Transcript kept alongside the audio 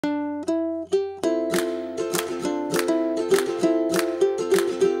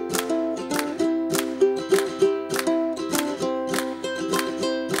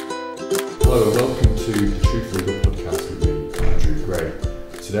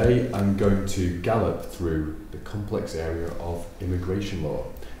Today I'm going to gallop through the complex area of immigration law.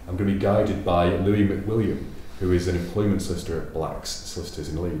 I'm going to be guided by Louis MacWilliam, who is an employment solicitor at Blacks Solicitors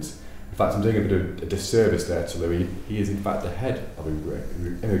in Leeds. In fact, I'm doing a bit of a disservice there to Louis. He is in fact the head of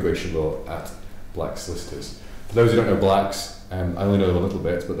immigration law at Blacks Solicitors. For those who don't know Blacks, I only know them a little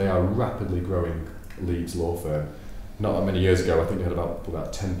bit, but they are a rapidly growing Leeds law firm. Not that many years ago, I think they had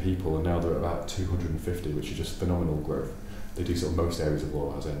about 10 people, and now they're at about 250, which is just phenomenal growth. They do sort of most areas of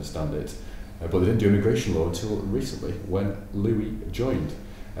law, as I understand it, but they didn't do immigration law until recently, when Louis joined.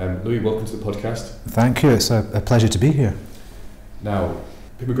 Louis, welcome to the podcast. Thank you, it's a pleasure to be here. Now,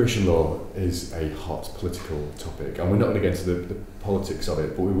 immigration law is a hot political topic, and we're not going to get into the politics of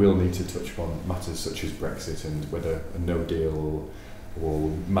it, but we will need to touch upon matters such as Brexit and whether a no deal or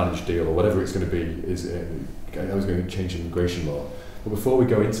managed deal or whatever it's going to be is going to change immigration law. But before we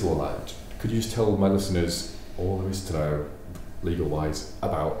go into all that, could you just tell my listeners all there is to know, legal-wise,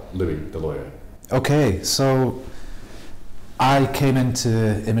 about Louis, the lawyer? Okay, so I came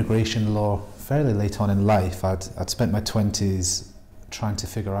into immigration law fairly late on in life. I'd spent my 20s trying to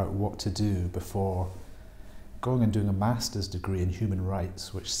figure out what to do before going and doing a master's degree in human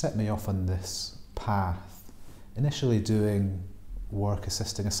rights, which set me off on this path. Initially doing work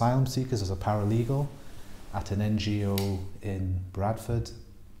assisting asylum seekers as a paralegal at an NGO in Bradford.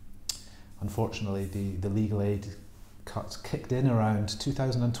 Unfortunately, the legal aid cuts kicked in around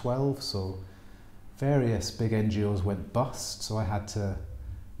 2012, so various big NGOs went bust, so I had to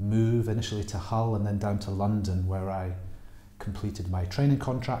move initially to Hull and then down to London, where I completed my training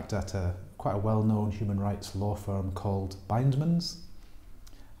contract at quite a well-known human rights law firm called Bindmans.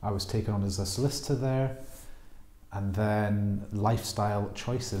 I was taken on as a solicitor there, and then lifestyle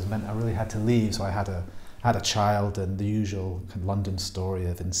choices meant I really had to leave, so I had a child and the usual kind of London story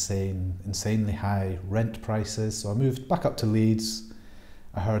of insanely high rent prices, so I moved back up to Leeds.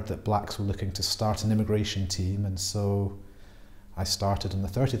 I heard that Blacks were looking to start an immigration team, and so I started on the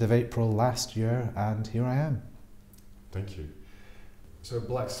 30th of April last year, and here I am. Thank you. So,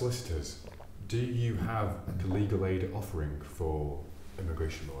 Blacks Solicitors, do you have a legal aid offering for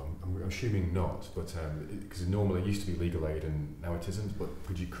immigration law? I'm assuming not, but because normally it used to be legal aid and now it isn't, but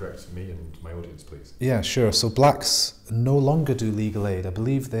could you correct me and my audience, please? Yeah, sure. So Blacks no longer do legal aid. I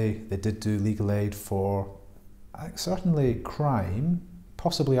believe they did do legal aid for certainly crime,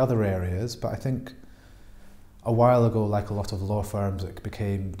 possibly other areas, but I think a while ago, like a lot of law firms, it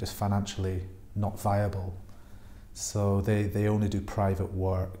became just financially not viable. So they only do private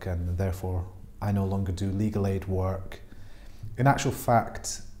work, and therefore I no longer do legal aid work. In actual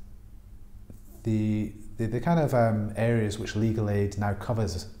fact, the kind of areas which legal aid now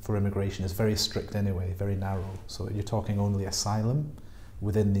covers for immigration is very strict anyway, very narrow. So you're talking only asylum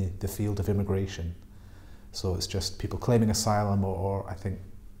within the field of immigration. So it's just people claiming asylum or I think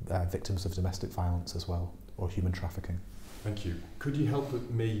victims of domestic violence as well, or human trafficking. Thank you. Could you help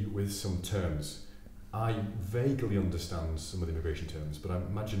me with some terms? I vaguely understand some of the immigration terms, but I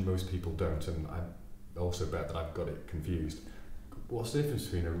imagine most people don't, and I also bet that I've got it confused. What's the difference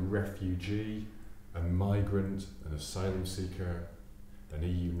between a refugee, a migrant, an asylum seeker, an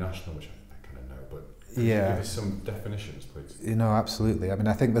EU national, which I kind of know, but could you give us some definitions, please? You know, absolutely. I mean,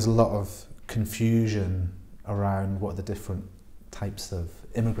 I think there's a lot of confusion around what the different types of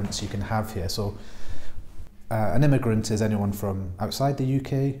immigrants you can have here. So an immigrant is anyone from outside the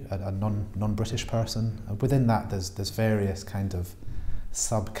UK, a non-British person. And within that, there's various kind of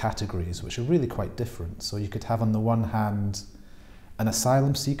subcategories which are really quite different. So you could have on the one hand an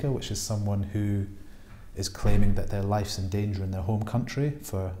asylum seeker, which is someone who is claiming that their life's in danger in their home country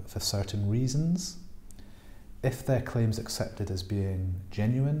for certain reasons. If their claim's accepted as being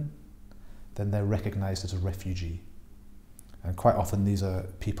genuine, then they're recognised as a refugee. And quite often these are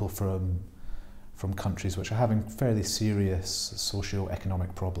people from countries which are having fairly serious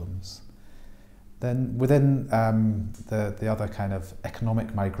socio-economic problems. Then within the other kind of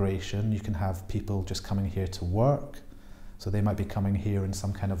economic migration, you can have people just coming here to work. So they might be coming here in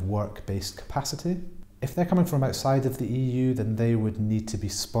some kind of work-based capacity. If they're coming from outside of the EU, then they would need to be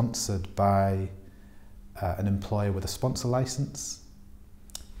sponsored by an employer with a sponsor license.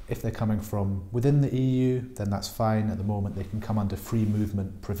 If they're coming from within the EU, then that's fine. At the moment, they can come under free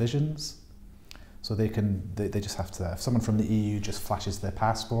movement provisions. So they just have to, if someone from the EU just flashes their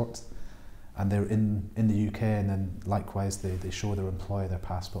passport and they're in the UK, and then likewise they show their employer their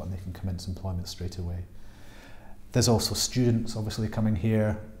passport and they can commence employment straight away. There's also students obviously coming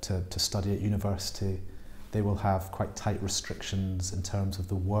here to study at university. They will have quite tight restrictions in terms of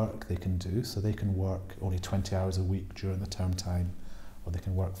the work they can do, so they can work only 20 hours a week during the term time, or they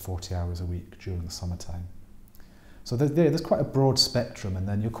can work 40 hours a week during the summertime. So there's quite a broad spectrum, and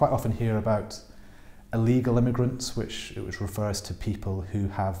then you'll quite often hear about illegal immigrants, which refers to people who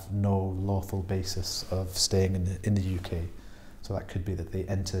have no lawful basis of staying in the UK. So that could be that they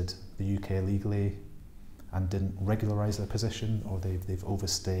entered the UK illegally and didn't regularise their position, or they've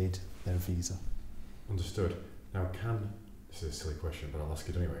overstayed their visa. Understood. Now, this is a silly question, but I'll ask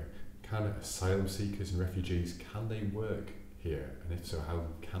it anyway. Can asylum seekers and refugees, can they work here? And if so, how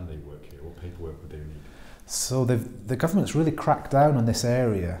can they work here? What paperwork would they need? So the government's really cracked down on this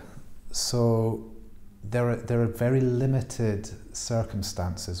area. So there are very limited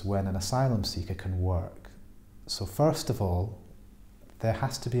circumstances when an asylum seeker can work. So first of all, there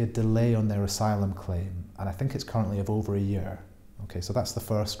has to be a delay on their asylum claim, and I think it's currently of over a year. Okay, so that's the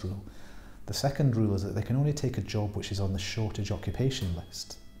first rule. The second rule is that they can only take a job which is on the shortage occupation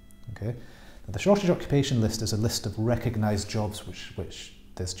list. Okay, now the shortage occupation list is a list of recognised jobs which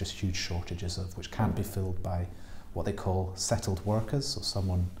there's just huge shortages of, which can't be filled by what they call settled workers, so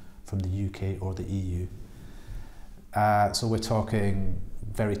someone from the UK or the EU. So we're talking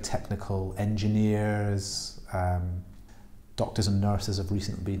very technical engineers, doctors and nurses have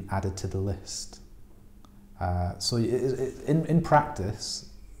recently been added to the list. So in practice,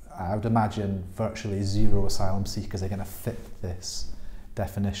 I would imagine virtually zero asylum seekers are going to fit this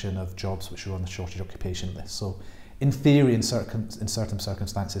definition of jobs which are on the shortage occupation list. So in theory, in certain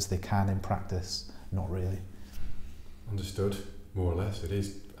circumstances, they can. In practice, not really. Understood, more or less. It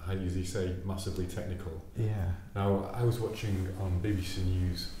is, how you usually say, massively technical. Yeah. Now, I was watching on BBC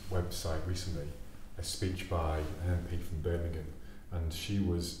News website recently a speech by an MP from Birmingham, and she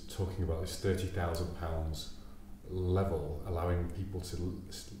was talking about this £30,000 level, allowing people to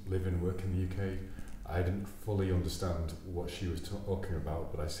live and work in the UK. I didn't fully understand what she was talking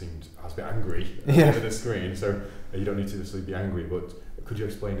about, but I was a bit angry at the screen, so you don't need to necessarily be angry, but could you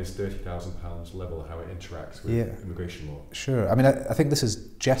explain this £30,000 level, how it interacts with immigration law? Sure. I mean, I think this is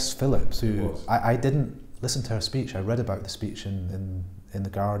Jess Phillips, who I didn't listen to her speech. I read about the speech in The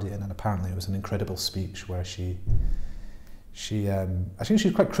Guardian, and apparently it was an incredible speech where I think she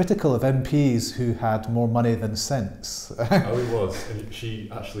was quite critical of MPs who had more money than sense. Oh, it was. And she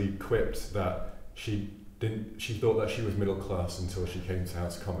actually quipped that she thought that she was middle class until she came to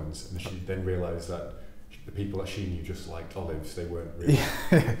House of Commons, and she then realised that the people that she knew just liked olives, they weren't really.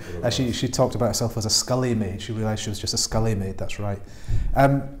 She talked about herself as a scully maid. She realised she was just a scully maid, that's right.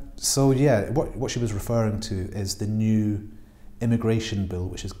 So yeah, what she was referring to is the new immigration bill,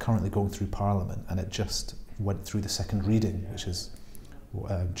 which is currently going through Parliament, and it just went through the second reading, which is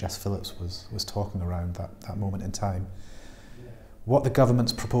what Jess Phillips was talking around that moment in time. What the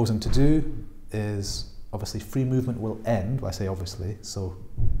government's proposing to do is, obviously, free movement will end. Well, I say obviously, so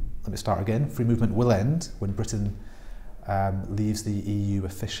let me start again. Free movement will end when Britain leaves the EU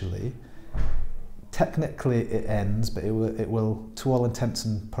officially. Technically it ends, but it will, to all intents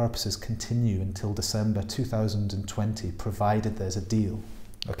and purposes, continue until December 2020, provided there's a deal.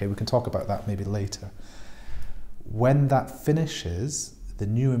 Okay, we can talk about that maybe later. When that finishes, the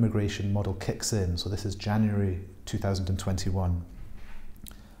new immigration model kicks in. So this is January 2021.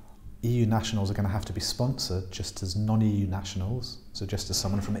 EU nationals are going to have to be sponsored just as non-EU nationals. So just as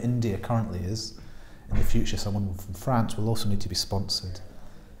someone from India currently is, in the future someone from France will also need to be sponsored.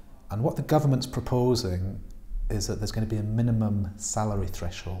 And what the government's proposing is that there's going to be a minimum salary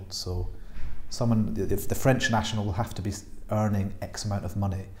threshold. So if the French national will have to be earning X amount of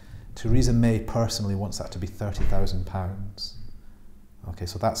money. Theresa May personally wants that to be £30,000. Okay,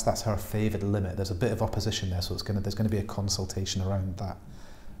 so that's her favoured limit. There's a bit of opposition there, so there's going to be a consultation around that.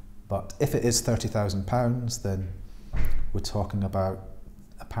 But if it is £30,000, then we're talking about,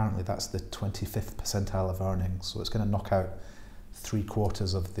 apparently that's the 25th percentile of earnings, so it's going to knock out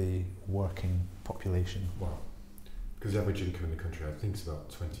 3/4 of the working population. Wow. Because the average income in the country, I think, is about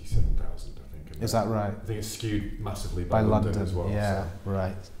 27,000, I think. And is that right? I think it's skewed massively by London as well. Yeah, so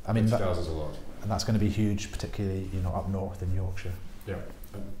right. I mean, 20,000 is a lot. And that's going to be huge, particularly up north in Yorkshire. Yeah,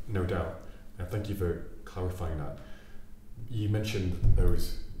 no doubt. And thank you for clarifying that. You mentioned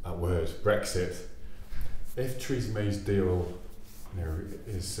that word, Brexit. If Theresa May's deal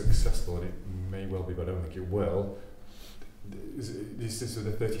is successful, and it may well be, but I don't think it will, is this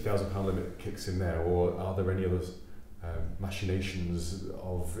the £30,000 limit kicks in there, or are there any other machinations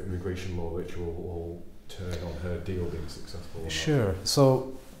of immigration law which will all turn on her deal being successful? Sure.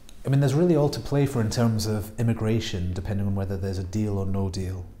 So, I mean, there's really all to play for in terms of immigration, depending on whether there's a deal or no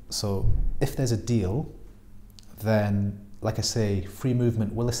deal. So, if there's a deal, then, like I say, free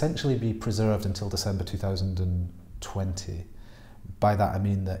movement will essentially be preserved until December 2020. By that I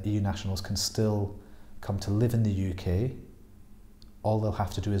mean that EU nationals can still come to live in the UK. All they'll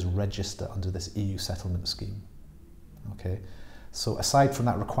have to do is register under this EU settlement scheme. Okay, so aside from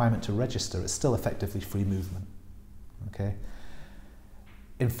that requirement to register, it's still effectively free movement. Okay,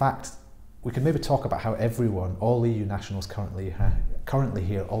 in fact, we can maybe talk about how everyone, all EU nationals currently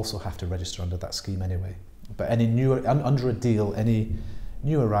here, also have to register under that scheme anyway. But under a deal, any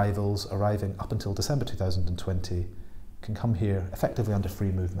new arrivals arriving up until December 2020 can come here effectively under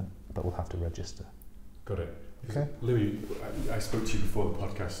free movement, but will have to register. Got it. Okay. Louis, I spoke to you before the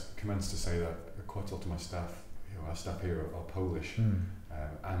podcast commenced to say that quite a lot of my staff, our staff here are Polish,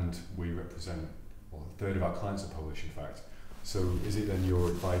 and we represent, well, a third of our clients are Polish, in fact. So is it then your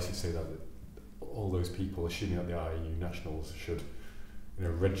advice to say that all those people, assuming that they are EU nationals, should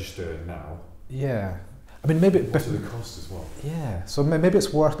register now? Yeah. I mean, maybe what are the costs as well? Yeah, so maybe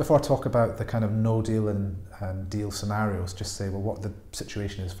it's worth, before I talk about the kind of no deal and deal scenarios, just say, well, what the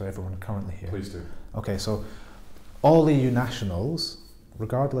situation is for everyone currently here. Please do. Okay, so all EU nationals,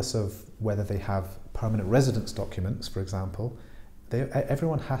 regardless of whether they have permanent residence documents, for example,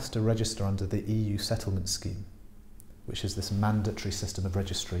 everyone has to register under the EU settlement scheme, which is this mandatory system of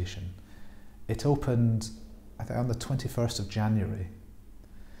registration. It opened, I think, on the 21st of January.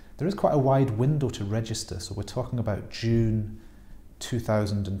 There is quite a wide window to register, so we're talking about June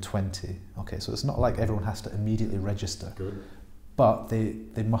 2020. Okay, so it's not like everyone has to immediately register. Good. But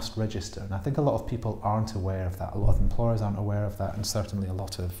they must register, and I think a lot of people aren't aware of that. A lot of employers aren't aware of that, and certainly a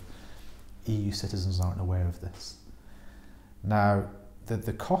lot of EU citizens aren't aware of this. Now,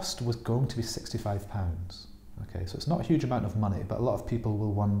 the cost was going to be £65. Okay, so it's not a huge amount of money, but a lot of people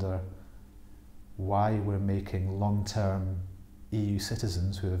will wonder why we're making long-term EU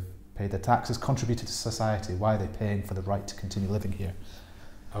citizens who have paid their taxes, contributed to society, why are they paying for the right to continue living here?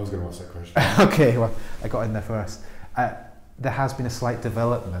 I was going to ask that question. Okay, well, I got in there first. There has been a slight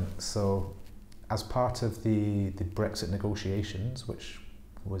development. So as part of the Brexit negotiations, which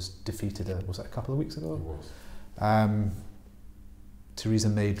was defeated, was it a couple of weeks ago? It was. Theresa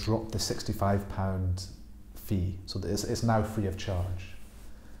May dropped the £65 fee, so that it's now free of charge.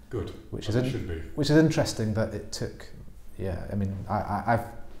 Good. Which is interesting that it took. Yeah, I mean, I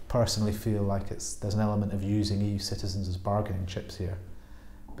personally feel like there's an element of using EU citizens as bargaining chips here,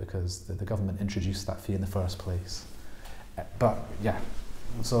 because the government introduced that fee in the first place. But yeah,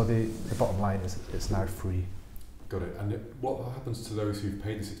 so the bottom line is it's now free. Got it. And what happens to those who've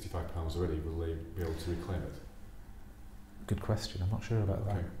paid the £65 already? Will they be able to reclaim it? Good question. I'm not sure about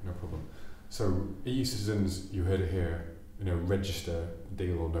that. Okay, no problem. So EU citizens, you heard it here. Register,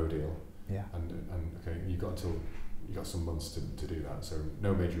 deal or no deal. Yeah. And okay, you got some months to do that. So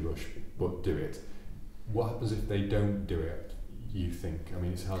no major rush, but do it. What happens if they don't do it? You think? I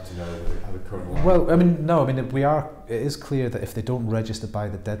mean, it's hard to know how the current law. Well, I mean, no. I mean, it is clear that if they don't register by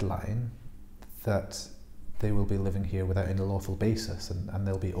the deadline, that they will be living here without any lawful basis, and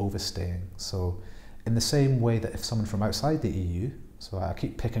they'll be overstaying. So, in the same way that if someone from outside the EU, so I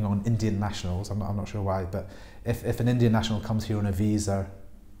keep picking on Indian nationals, I'm not sure why, but if an Indian national comes here on a visa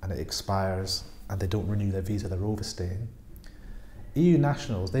and it expires and they don't renew their visa, they're overstaying. EU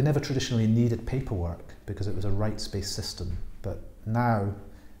nationals, they never traditionally needed paperwork because it was a rights-based system. But now,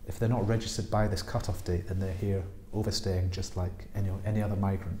 if they're not registered by this cut-off date, then they're here overstaying just like any other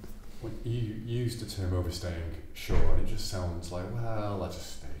migrant. When you use the term overstaying, sure, and it just sounds like, well, I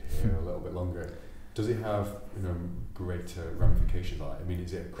just stayed here a little bit longer. Does it have greater ramifications? I mean,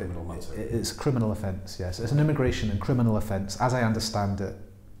 is it a criminal matter? It's a criminal offence, yes. It's an immigration and criminal offence. As I understand it,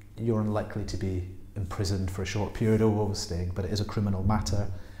 you're unlikely to be imprisoned for a short period of overstaying, but it is a criminal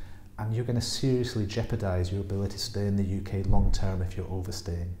matter, and you're going to seriously jeopardise your ability to stay in the UK long term if you're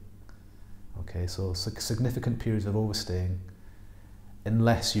overstaying. Okay, so significant periods of overstaying,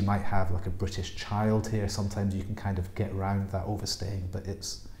 unless you might have like a British child here, sometimes you can kind of get around that overstaying, but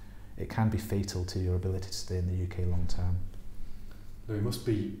it can be fatal to your ability to stay in the UK long term. Now, it must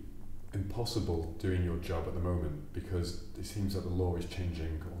be impossible doing your job at the moment, because it seems that the law is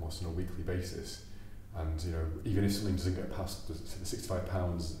changing almost on a weekly basis, and even if something doesn't get past the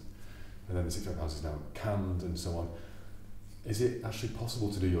 £65, and then the £65 is now canned and so on, is it actually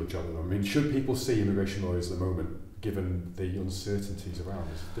possible to do your job at the moment? I mean, should people see immigration lawyers at the moment, given the uncertainties around?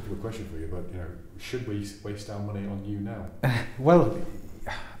 It's a difficult question for you, but should we waste our money on you now? Well,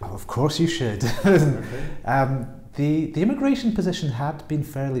 of course you should. Okay. The immigration position had been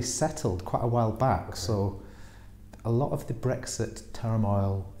fairly settled quite a while back, okay. So a lot of the Brexit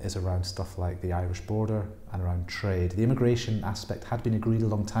turmoil is around stuff like the Irish border and around trade. The immigration aspect had been agreed a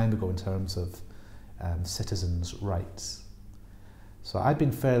long time ago in terms of citizens' rights. So I'd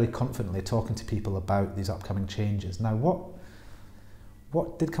been fairly confidently talking to people about these upcoming changes. Now,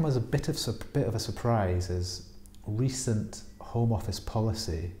 what did come as a bit of a surprise is recent Home Office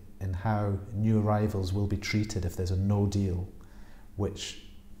policy in how new arrivals will be treated if there's a no deal, which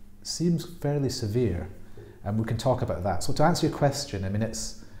seems fairly severe, and we can talk about that. So to answer your question, I mean,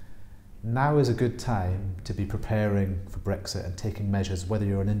 now is a good time to be preparing for Brexit and taking measures, whether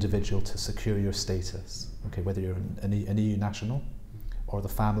you're an individual to secure your status, okay, whether you're an EU national or the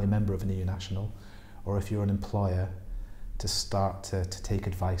family member of an EU national, or if you're an employer, to start to take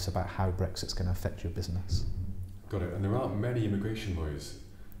advice about how Brexit's going to affect your business. Got it. And there aren't many immigration lawyers.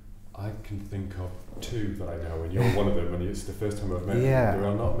 I can think of two that I know, and you're one of them, and it's the first time I've met you. There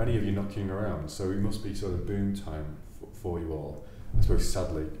are not many of you knocking around, so it must be sort of boom time for you all. I suppose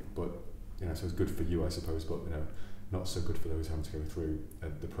sadly, but so it's good for you, I suppose, but not so good for those having to go through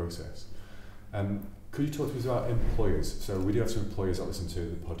the process. Could you talk to us about employers? So we do have some employers that listen to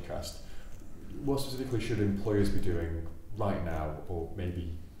the podcast. What specifically should employers be doing right now, or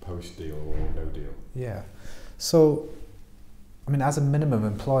maybe post-deal or no deal? Yeah. So, I mean, as a minimum,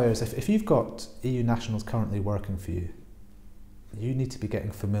 employers, if you've got EU nationals currently working for you, you need to be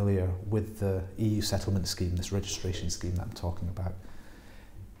getting familiar with the EU settlement scheme, this registration scheme that I'm talking about.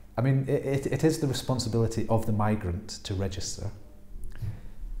 I mean, it is the responsibility of the migrant to register.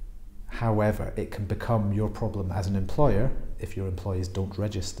 However, it can become your problem as an employer if your employees don't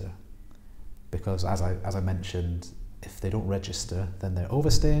register. Because as I mentioned, if they don't register, then they're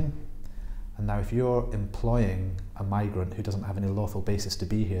overstaying. And now if you're employing a migrant who doesn't have any lawful basis to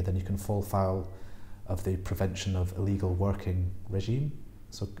be here, then you can fall foul of the Prevention of Illegal Working regime.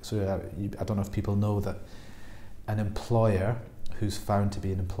 So I don't know if people know that an employer who's found to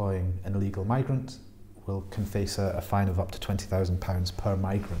be employing an illegal migrant can face a fine of up to £20,000 per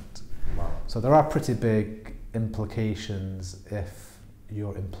migrant. Wow. So there are pretty big implications if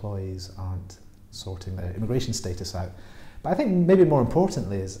your employees aren't sorting their immigration status out. But I think maybe more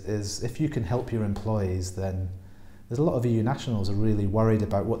importantly is if you can help your employees, then there's a lot of EU nationals are really worried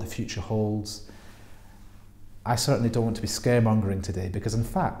about what the future holds. I certainly don't want to be scaremongering today, because in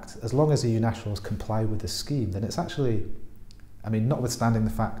fact, as long as EU nationals comply with the scheme, then it's actually, I mean, notwithstanding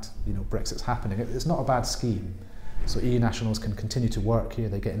the fact, Brexit's happening, it's not a bad scheme. So EU nationals can continue to work here,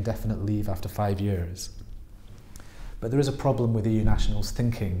 they get indefinite leave after 5 years. But there is a problem with EU nationals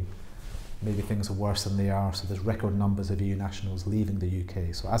thinking maybe things are worse than they are, so there's record numbers of EU nationals leaving the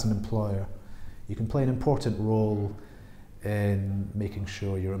UK. So as an employer, you can play an important role in making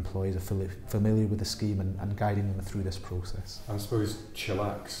sure your employees are fully familiar with the scheme and guiding them through this process. I suppose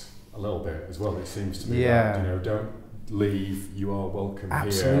chillax a little bit as well. It seems to me Yeah. that, don't leave, you are welcome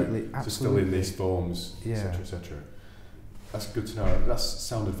Absolutely, here. absolutely. To still in these forms, Yeah. etc., etc. That's good to know. That's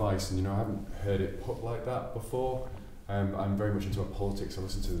sound advice, and I haven't heard it put like that before. I'm very much into politics. I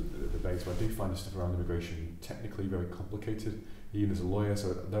listen to the debates, but I do find this stuff around immigration technically very complicated, even as a lawyer.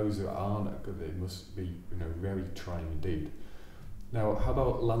 So those who aren't good, it must be very trying indeed. Now, how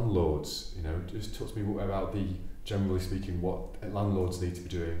about landlords? Just talk to me about generally speaking, what landlords need to be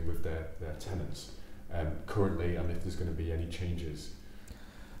doing with their tenants currently, and if there's going to be any changes.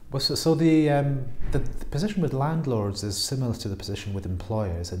 Well, so the position with landlords is similar to the position with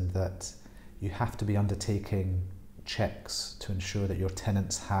employers, in that you have to be undertaking checks to ensure that your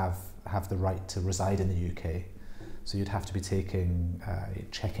tenants have the right to reside in the UK. So you'd have to be checking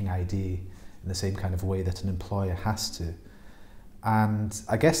ID in the same kind of way that an employer has to. And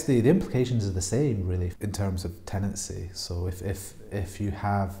I guess the implications are the same, really, in terms of tenancy. So if you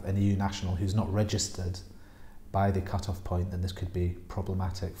have an EU national who's not registered by the cut-off point, then this could be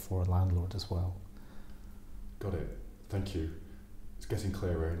problematic for a landlord as well. Got it. Thank you. It's getting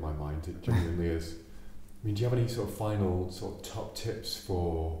clearer in my mind. It genuinely is. I mean, do you have any sort of final top tips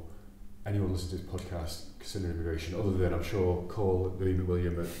for anyone listening to this podcast considering immigration, other than, I'm sure, call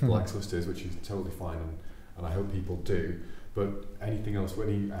MacWilliam at Black Solicitors, which is totally fine, and I hope people do. But anything else,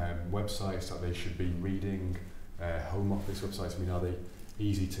 any websites that they should be reading, Home Office websites, I mean, are they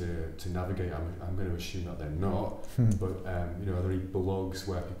easy to navigate? I'm going to assume that they're not, but are there any blogs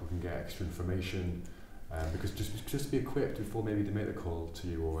where people can get extra information? Because just to be equipped before maybe they make the call to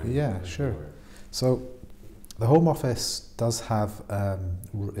you or anything. Yeah, sure. So the Home Office does have,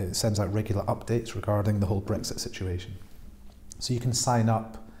 it sends out regular updates regarding the whole Brexit situation. So you can sign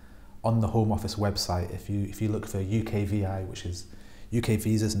up on the Home Office website if you look for UKVI, which is UK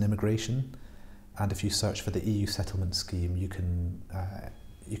Visas and Immigration, and if you search for the EU settlement scheme, you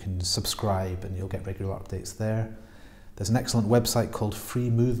can subscribe and you'll get regular updates there. There's an excellent website called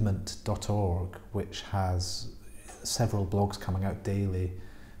freemovement.org, which has several blogs coming out daily.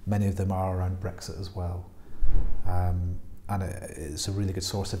 Many of them are around Brexit as well. And it's a really good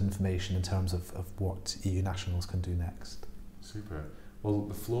source of information in terms of what EU nationals can do next. Super. Well,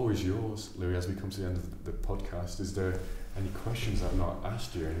 the floor is yours, Louis, as we come to the end of the podcast. Is there any questions I've not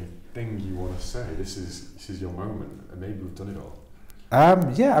asked you, anything you want to say? This is your moment, and maybe we've done it all.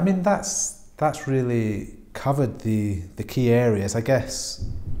 Yeah, I mean that's really covered the key areas. I guess,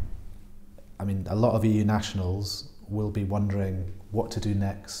 I mean, a lot of EU nationals will be wondering what to do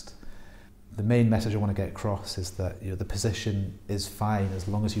next. The main message I want to get across is that the position is fine as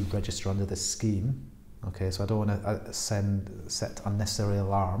long as you register under this scheme. Okay, so I don't want to set unnecessary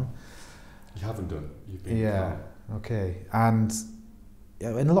alarm. You haven't done. You've been calm. Okay, and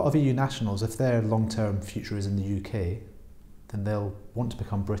in a lot of EU nationals, if their long-term future is in the UK, then they'll want to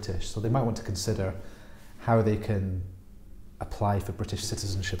become British. So they might want to consider how they can apply for British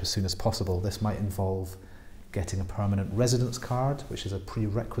citizenship as soon as possible. This might involve getting a permanent residence card, which is a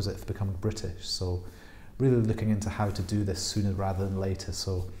prerequisite for becoming British. So really looking into how to do this sooner rather than later.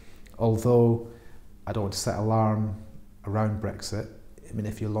 So although I don't want to set alarm around Brexit, I mean,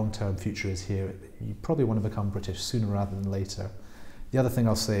 if your long-term future is here, you probably want to become British sooner rather than later. The other thing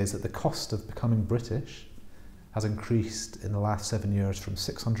I'll say is that the cost of becoming British has increased in the last 7 years from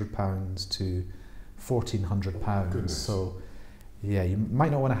 £600 to £1,400. So yeah, you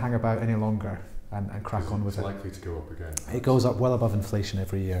might not want to hang about any longer and crack on with it. It's likely to go up again. It goes up well above inflation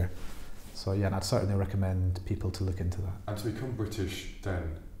every year. So yeah, and I'd certainly recommend people to look into that. And to become British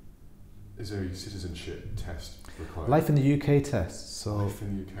then, is there a citizenship test required? Life in the UK test. So Life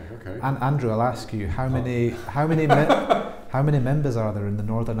in the UK, okay. And Andrew, I'll ask you, how many members are there in the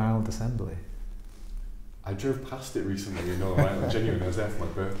Northern Ireland Assembly? I drove past it recently in Northern Ireland, genuinely, I was there for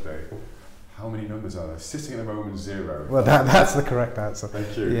my birthday. How many members are there? Sitting at the moment, 0. Well, that's the correct answer.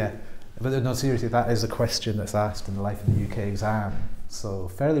 Thank you. Yeah, but no, seriously, that is a question that's asked in the Life in the UK exam. So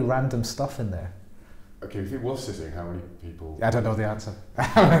fairly random stuff in there. Okay, if it was sitting, how many people? I don't know the answer.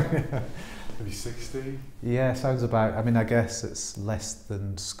 Maybe 60? Yeah, sounds about. I mean, I guess it's less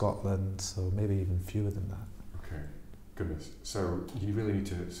than Scotland, so maybe even fewer than that. Okay, goodness. So you really need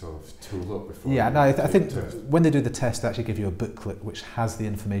to sort of tool up before. Yeah, no, I think when they do the test, they actually give you a booklet which has the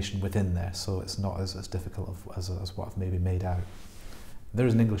information within there, so it's not as difficult as what I've maybe made out. There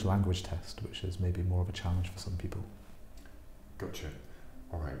is an English language test, which is maybe more of a challenge for some people. Gotcha.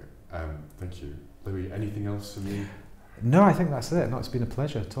 All right. Thank you. Louis, anything else for me? No, I think that's it. No, it's been a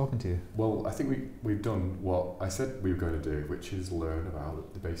pleasure talking to you. Well, I think we've done what I said we were going to do, which is learn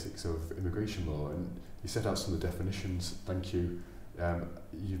about the basics of immigration law, and you set out some of the definitions. Thank you.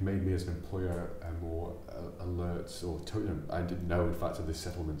 You've made me as an employer more alert, or I didn't know, in fact, of this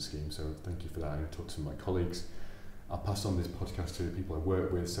settlement scheme, so thank you for that. I'm going to talk to my colleagues. I'll pass on this podcast to the people I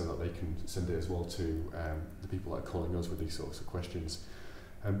work with so that they can send it as well to the people that are calling us with these sorts of questions.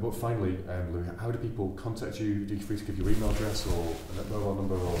 But finally, Louis, how do people contact you? Do you free to give your email address or a mobile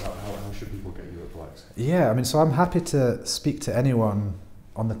number, or how should people get you at Blacks? Yeah, I mean, so I'm happy to speak to anyone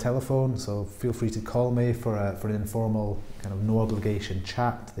on the telephone, so feel free to call me for an informal kind of no obligation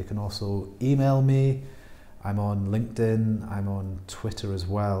chat. They can also email me. I'm on LinkedIn, I'm on Twitter as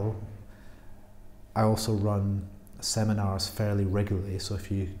well. I also run seminars fairly regularly, so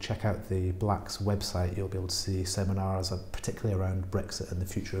if you check out the Blacks website, you'll be able to see seminars particularly around Brexit and the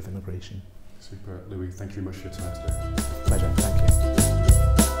future of immigration. Super. Louis, thank you very much for your time today.